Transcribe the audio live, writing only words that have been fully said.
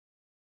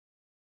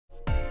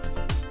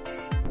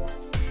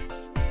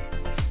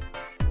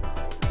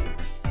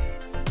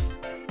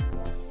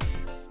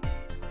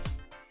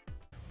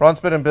Braun's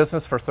been in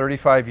business for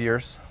 35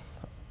 years,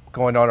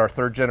 going on our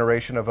third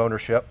generation of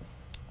ownership,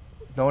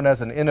 known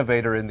as an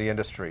innovator in the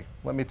industry.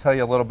 Let me tell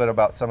you a little bit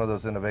about some of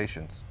those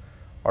innovations.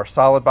 Our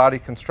solid body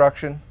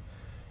construction,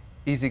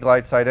 Easy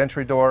Glide side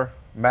entry door,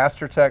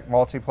 MasterTech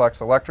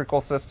multiplex electrical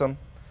system,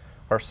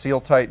 our seal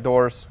tight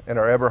doors, and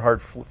our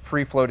Eberhard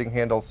free floating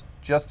handles,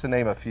 just to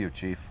name a few,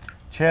 Chief.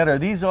 Chad, are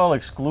these all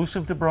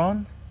exclusive to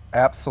Braun?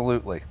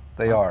 Absolutely,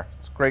 they are.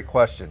 It's a great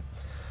question.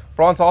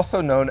 Braun's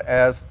also known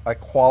as a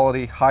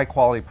quality, high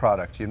quality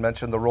product. You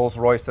mentioned the Rolls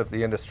Royce of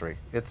the industry.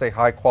 It's a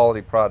high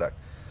quality product.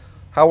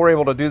 How we're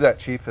able to do that,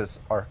 Chief, is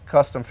our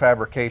custom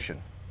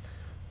fabrication.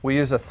 We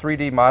use a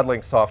 3D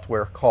modeling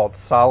software called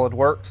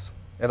SolidWorks.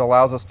 It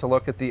allows us to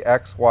look at the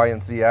X, Y,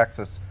 and Z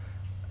axis,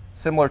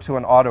 similar to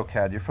an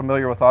AutoCAD. You're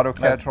familiar with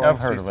AutoCAD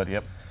drawings? I've heard of it,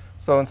 yep.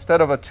 So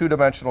instead of a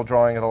two-dimensional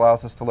drawing, it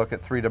allows us to look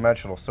at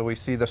three-dimensional. So we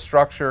see the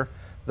structure,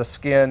 the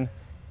skin,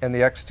 and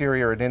the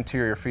exterior and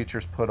interior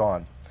features put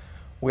on.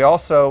 We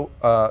also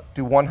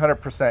do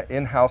 100%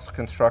 in-house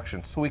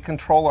construction. So we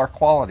control our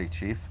quality,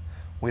 Chief.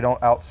 We don't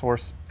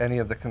outsource any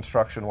of the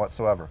construction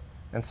whatsoever,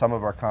 and some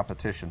of our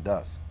competition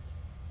does.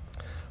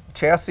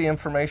 Chassis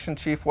information,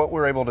 Chief, what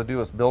we're able to do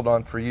is build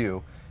on for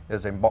you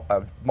is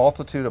a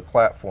multitude of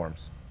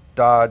platforms.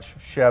 Dodge,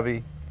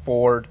 Chevy,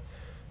 Ford,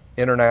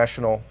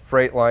 International,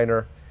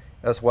 Freightliner,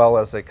 as well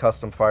as a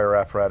custom fire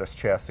apparatus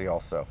chassis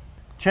also.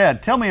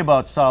 Chad, tell me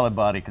about solid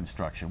body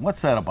construction.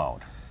 What's that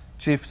about?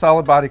 Chief,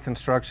 solid body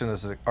construction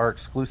is our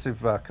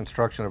exclusive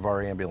construction of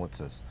our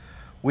ambulances.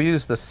 We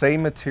use the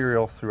same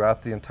material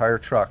throughout the entire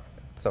truck.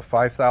 It's a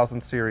 5000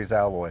 series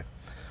alloy.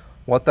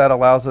 What that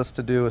allows us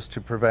to do is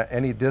to prevent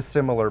any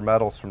dissimilar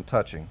metals from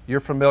touching. You're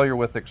familiar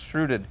with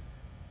extruded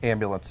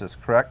ambulances,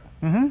 correct?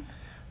 Mm-hmm.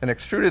 An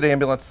extruded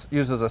ambulance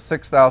uses a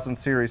 6000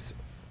 series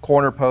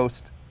corner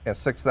post and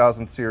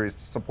 6000 series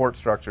support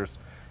structures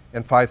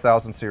and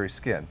 5000 series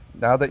skin.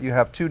 Now that you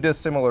have two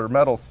dissimilar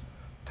metals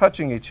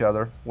touching each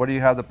other, what do you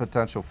have the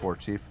potential for,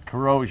 Chief?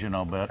 Corrosion,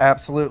 I'll bet.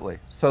 Absolutely.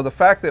 So the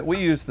fact that we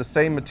use the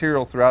same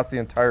material throughout the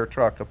entire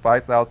truck, a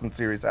 5000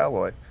 series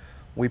alloy,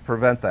 we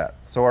prevent that.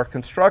 So our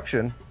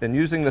construction, and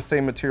using the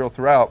same material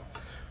throughout,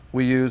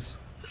 we use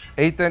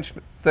 1/8 inch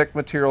thick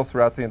material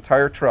throughout the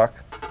entire truck.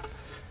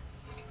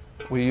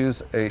 We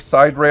use a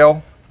side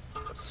rail,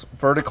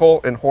 vertical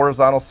and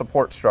horizontal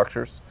support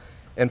structures,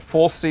 and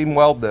full seam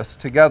weld this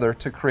together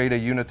to create a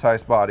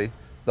unitized body,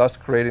 thus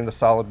creating the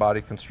solid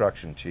body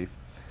construction, Chief.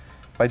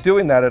 By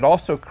doing that, it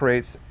also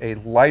creates a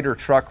lighter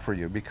truck for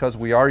you because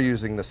we are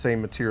using the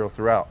same material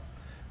throughout.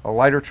 A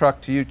lighter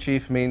truck to you,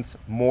 Chief, means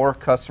more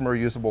customer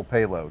usable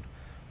payload.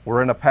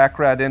 We're in a pack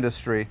rat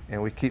industry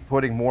and we keep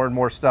putting more and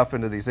more stuff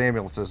into these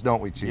ambulances, don't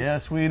we, Chief?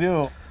 Yes, we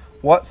do.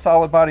 What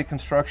solid body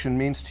construction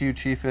means to you,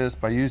 Chief, is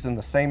by using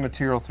the same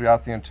material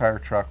throughout the entire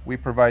truck, we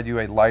provide you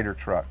a lighter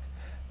truck,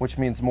 which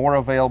means more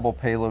available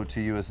payload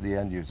to you as the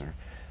end user.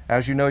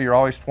 As you know, you're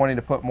always wanting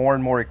to put more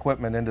and more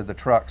equipment into the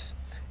trucks,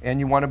 and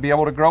you want to be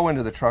able to grow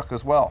into the truck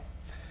as well.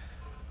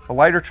 A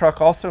lighter truck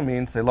also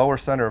means a lower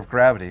center of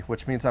gravity,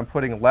 which means I'm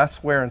putting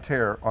less wear and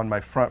tear on my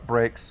front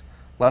brakes,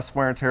 less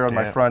wear and tear on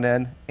my front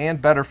end,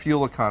 and better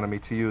fuel economy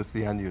to you as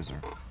the end user.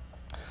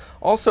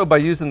 Also, by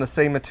using the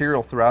same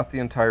material throughout the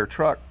entire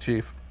truck,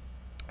 Chief,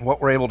 what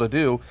we're able to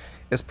do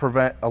is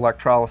prevent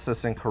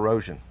electrolysis and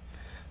corrosion.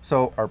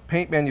 So our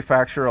paint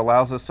manufacturer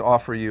allows us to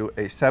offer you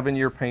a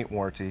 7-year paint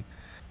warranty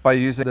by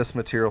using this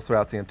material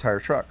throughout the entire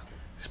truck.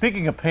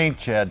 Speaking of paint,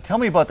 Chad, tell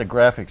me about the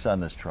graphics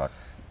on this truck.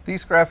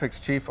 These graphics,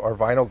 Chief, are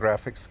vinyl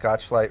graphics,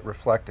 Scotchlite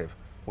reflective.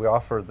 We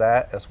offer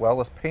that as well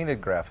as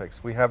painted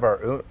graphics. We have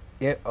our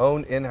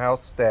own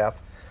in-house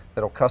staff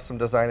that'll custom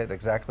design it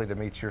exactly to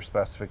meet your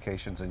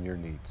specifications and your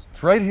needs.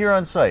 It's right here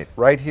on site.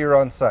 Right here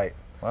on site.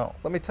 Wow.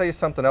 Let me tell you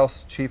something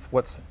else, Chief,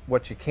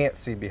 what you can't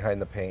see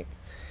behind the paint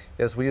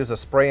is we use a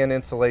spray-in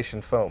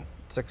insulation foam.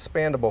 It's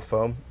expandable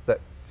foam that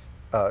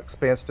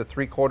expands to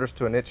 3/4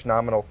 to an inch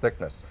nominal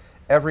thickness.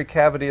 Every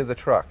cavity of the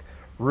truck,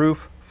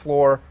 roof,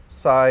 floor,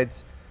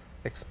 sides,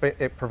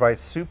 it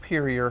provides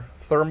superior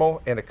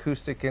thermal and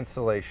acoustic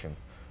insulation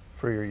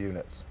for your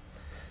units.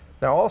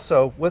 Now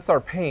also, with our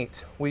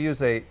paint, we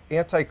use a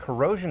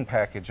anti-corrosion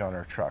package on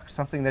our truck,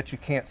 something that you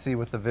can't see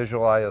with the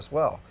visual eye as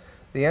well.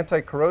 The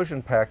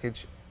anti-corrosion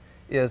package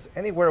is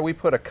anywhere we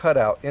put a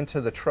cutout into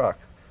the truck,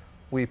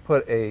 we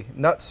put a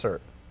nut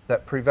cert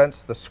that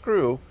prevents the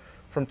screw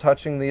from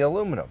touching the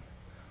aluminum.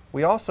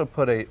 We also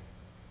put a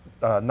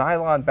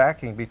nylon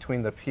backing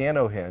between the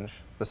piano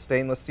hinge, the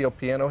stainless steel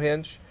piano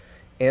hinge,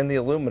 and the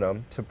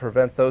aluminum to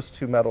prevent those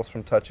two metals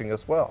from touching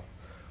as well.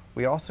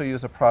 We also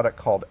use a product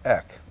called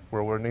EC,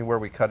 where anywhere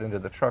we cut into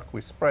the truck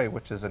we spray,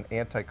 which is an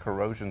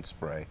anti-corrosion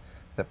spray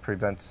that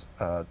prevents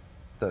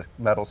the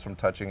metals from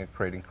touching and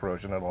creating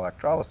corrosion and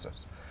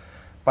electrolysis.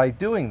 By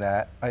doing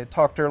that, I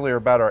talked earlier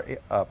about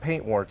our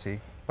paint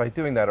warranty. By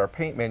doing that, our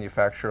paint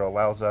manufacturer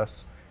allows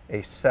us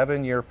a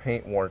 7-year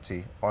paint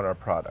warranty on our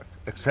product.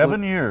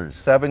 7 years?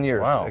 7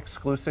 years. Wow.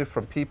 Exclusive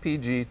from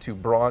PPG to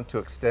Braun to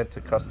extend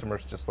to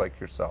customers just like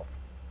yourself.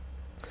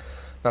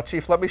 Now,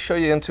 Chief, let me show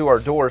you into our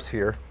doors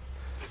here.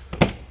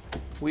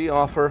 We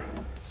offer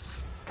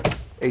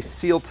a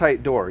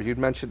seal-tight door.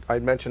 I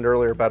mentioned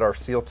earlier about our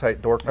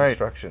seal-tight door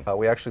construction.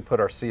 We actually put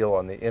our seal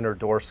on the inner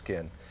door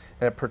skin,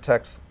 and it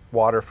protects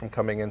water from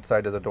coming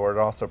inside of the door. It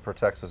also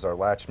protects our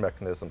latch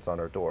mechanisms on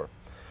our door.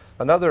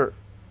 Another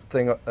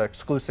thing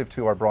exclusive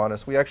to our Braun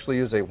is we actually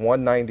use a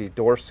 190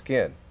 door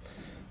skin.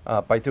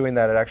 By doing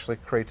that, it actually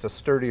creates a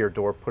sturdier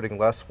door, putting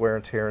less wear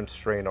and tear and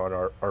strain on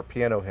our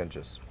piano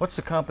hinges. What's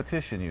the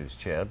competition use,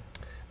 Chad?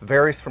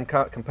 Varies from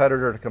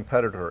competitor to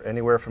competitor,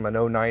 anywhere from an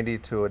 090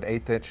 to an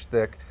 1/8 inch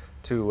thick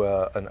to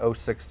an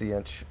 060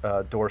 inch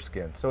door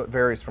skin. So it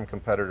varies from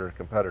competitor to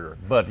competitor.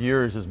 But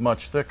yours is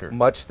much thicker.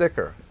 Much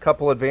thicker. A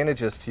couple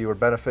advantages to you or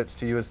benefits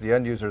to you as the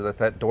end user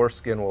that door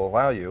skin will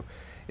allow you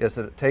is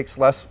that it takes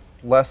less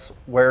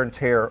wear and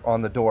tear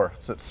on the door,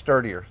 so it's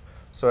sturdier.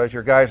 So as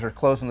your guys are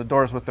closing the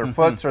doors with their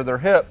foots or their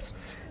hips,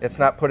 it's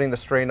not putting the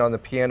strain on the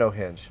piano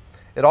hinge.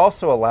 It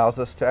also allows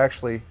us to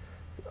actually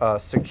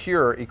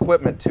secure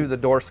equipment to the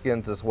door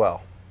skins as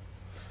well,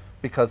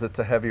 because it's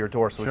a heavier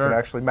door, so we can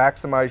actually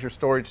maximize your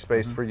storage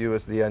space for you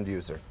as the end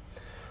user.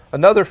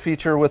 Another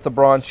feature with the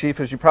Braun, Chief,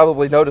 is you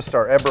probably noticed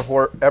our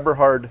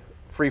Eberhard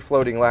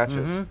free-floating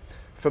latches.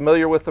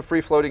 Familiar with the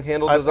free-floating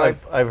handle design?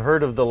 I've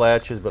heard of the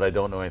latches, but I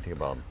don't know anything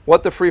about them.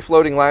 What the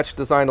free-floating latch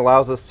design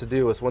allows us to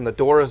do is when the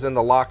door is in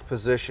the lock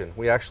position,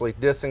 we actually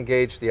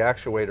disengage the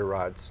actuator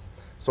rods.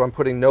 So I'm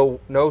putting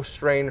no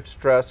strain,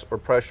 stress, or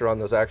pressure on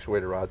those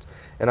actuator rods.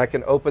 And I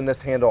can open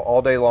this handle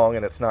all day long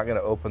and it's not going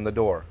to open the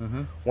door.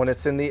 When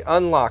it's in the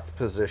unlocked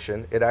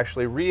position, it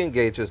actually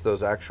re-engages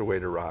those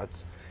actuator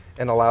rods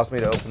and allows me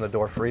to open the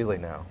door freely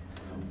now.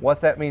 What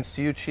that means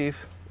to you,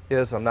 Chief,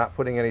 is I'm not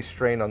putting any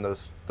strain on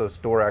those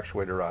door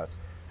actuator rods.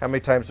 How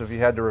many times have you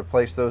had to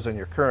replace those in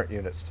your current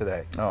units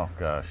today? Oh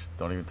gosh,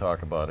 don't even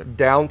talk about it.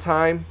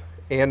 Downtime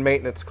and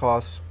maintenance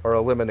costs are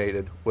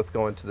eliminated with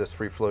going to this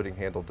free-floating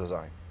handle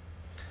design.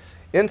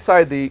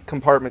 Inside the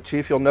compartment,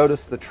 Chief, you'll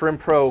notice the Trim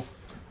Pro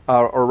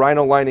or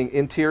Rhino lining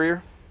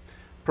interior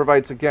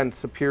provides, again,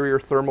 superior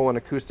thermal and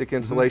acoustic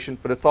insulation,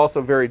 but it's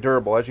also very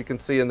durable. As you can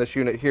see in this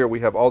unit here, we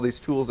have all these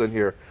tools in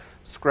here.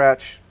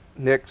 Scratch,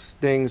 nicks,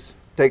 dings,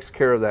 takes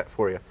care of that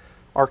for you.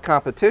 Our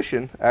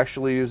competition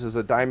actually uses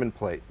a diamond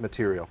plate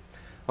material.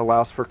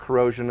 Allows for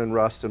corrosion and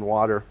rust and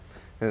water,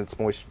 and it's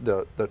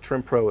the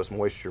Trim Pro is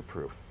moisture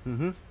proof.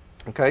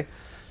 Okay?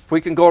 If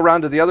we can go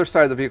around to the other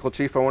side of the vehicle,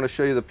 Chief, I want to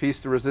show you the piece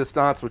de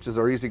resistance, which is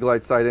our Easy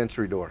Glide side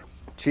entry door.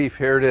 Chief,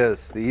 here it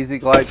is, the Easy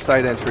Glide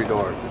side entry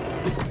door.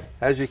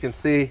 As you can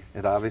see,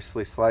 it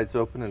obviously slides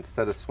open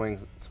instead of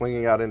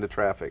swinging out into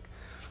traffic.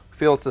 We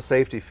feel it's a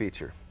safety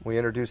feature. We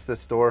introduced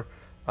this door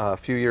a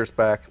few years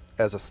back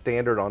as a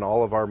standard on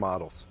all of our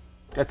models.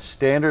 That's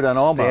standard on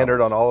all models?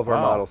 Standard on all of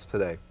our models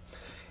today.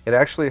 It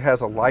actually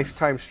has a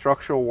lifetime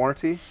structural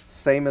warranty,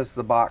 same as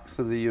the box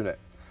of the unit.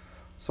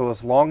 So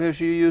as long as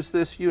you use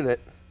this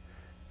unit,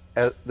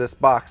 this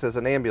box as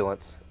an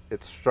ambulance,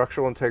 its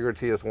structural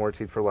integrity is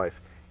warranted for life.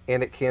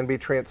 And it can be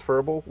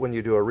transferable when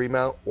you do a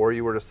remount or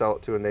you were to sell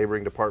it to a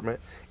neighboring department,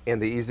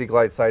 and the Easy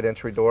Glide side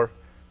entry door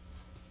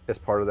is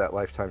part of that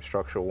lifetime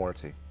structural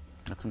warranty.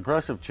 That's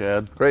impressive,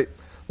 Chad. Great.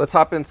 Let's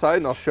hop inside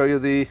and I'll show you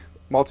the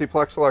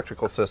multiplex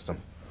electrical system.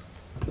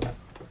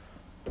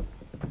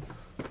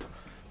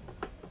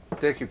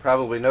 Dick, you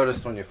probably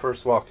noticed when you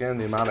first walk in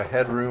the amount of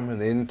headroom in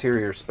the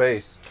interior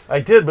space. I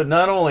did, but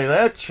not only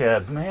that,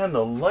 Chad, man,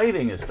 the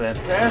lighting is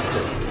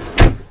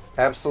fantastic.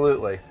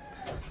 Absolutely.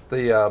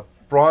 The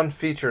Braun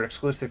feature, an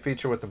exclusive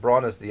feature with the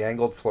Braun, is the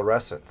angled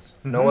fluorescence.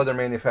 No other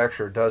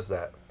manufacturer does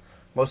that.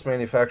 Most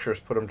manufacturers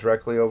put them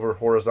directly over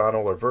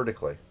horizontal or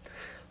vertically.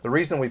 The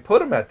reason we put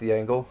them at the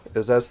angle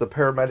is as the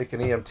paramedic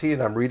and EMT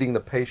and I'm reading the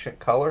patient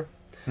color,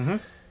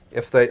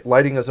 if the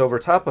lighting is over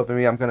top of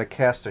me, I'm going to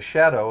cast a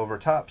shadow over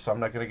top, so I'm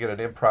not going to get an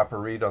improper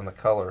read on the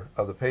color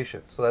of the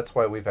patient. So that's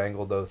why we've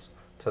angled those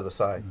to the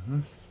side.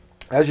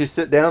 As you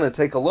sit down and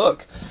take a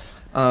look,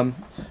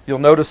 you'll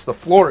notice the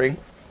flooring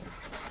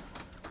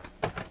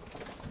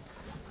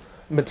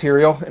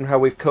material and how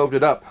we've coved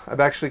it up. I've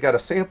actually got a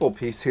sample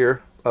piece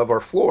here of our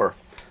floor.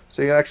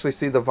 So you can actually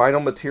see the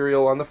vinyl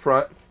material on the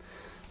front,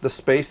 the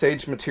space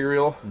age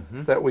material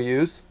that we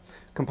use,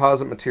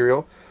 composite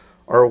material,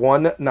 our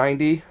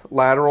 190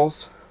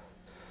 laterals,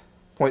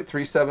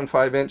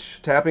 0.375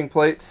 inch tapping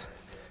plates,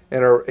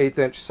 and our 1/8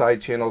 inch side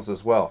channels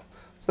as well.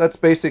 So that's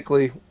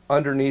basically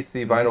underneath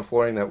the vinyl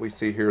flooring that we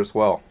see here as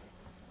well.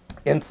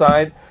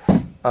 Inside,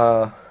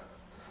 acrylic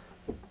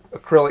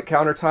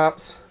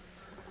countertops,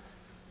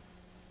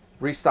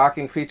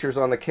 restocking features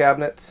on the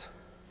cabinets,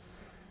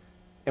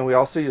 and we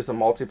also use a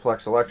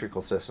multiplex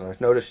electrical system.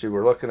 I've noticed you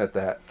were looking at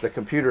that, the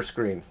computer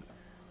screen.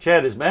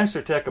 Chad, is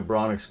MasterTech a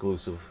Braun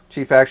exclusive?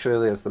 Chief,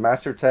 actually is. The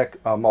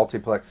MasterTech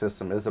multiplex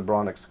system is a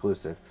Braun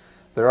exclusive.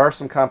 There are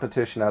some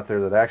competition out there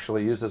that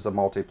actually uses a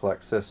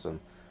multiplex system,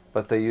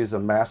 but they use a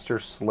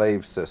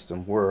master-slave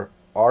system, where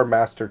our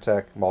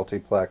MasterTech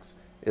multiplex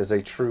is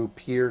a true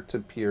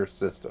peer-to-peer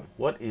system.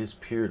 What is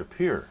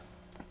peer-to-peer?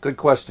 Good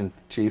question,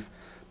 Chief.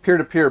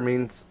 Peer-to-peer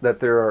means that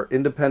there are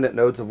independent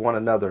nodes of one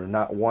another,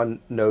 not one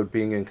node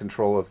being in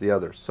control of the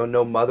other. So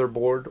no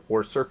motherboard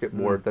or circuit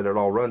board that it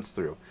all runs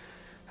through.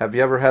 Have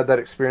you ever had that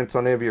experience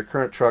on any of your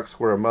current trucks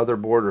where a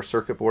motherboard or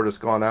circuit board has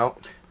gone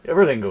out?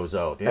 Everything goes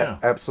out, yeah.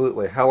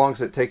 Absolutely. How long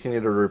is it taking you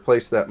to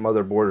replace that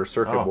motherboard or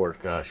circuit board?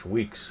 Gosh,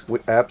 weeks.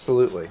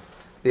 Absolutely.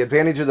 The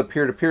advantage of the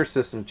peer-to-peer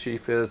system,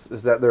 Chief, is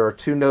that there are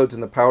 2 nodes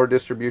in the power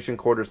distribution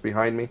quarters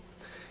behind me,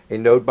 a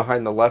node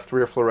behind the left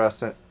rear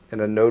fluorescent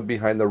and a node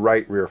behind the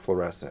right rear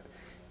fluorescent,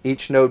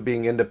 each node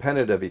being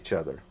independent of each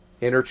other,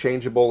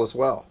 interchangeable as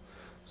well,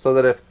 so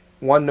that if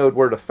one node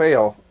were to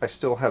fail, I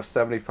still have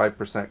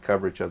 75%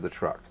 coverage of the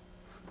truck.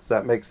 Does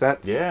that make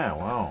sense? Yeah,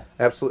 wow.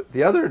 Absolutely.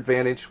 The other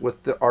advantage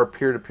with our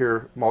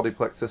peer-to-peer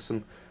multiplex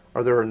system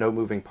are there are no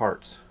moving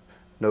parts,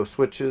 no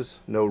switches,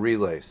 no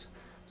relays.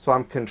 So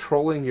I'm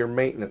controlling your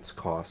maintenance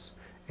costs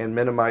and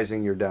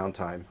minimizing your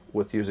downtime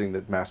with using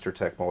the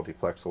MasterTech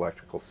multiplex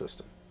electrical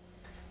system.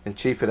 And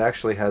Chief, it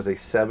actually has a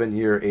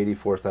 7-year,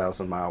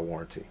 84,000 mile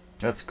warranty.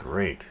 That's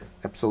great.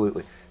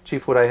 Absolutely.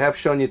 Chief, what I have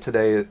shown you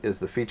today is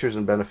the features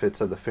and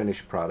benefits of the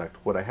finished product.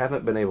 What I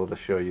haven't been able to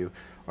show you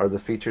are the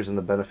features and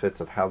the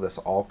benefits of how this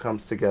all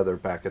comes together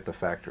back at the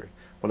factory.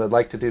 What I'd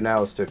like to do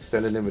now is to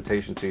extend an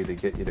invitation to you to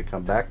get you to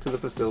come back to the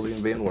facility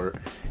in Van Wert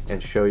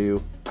and show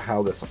you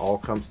how this all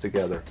comes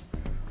together.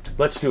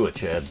 Let's do it,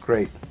 Chad.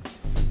 Great.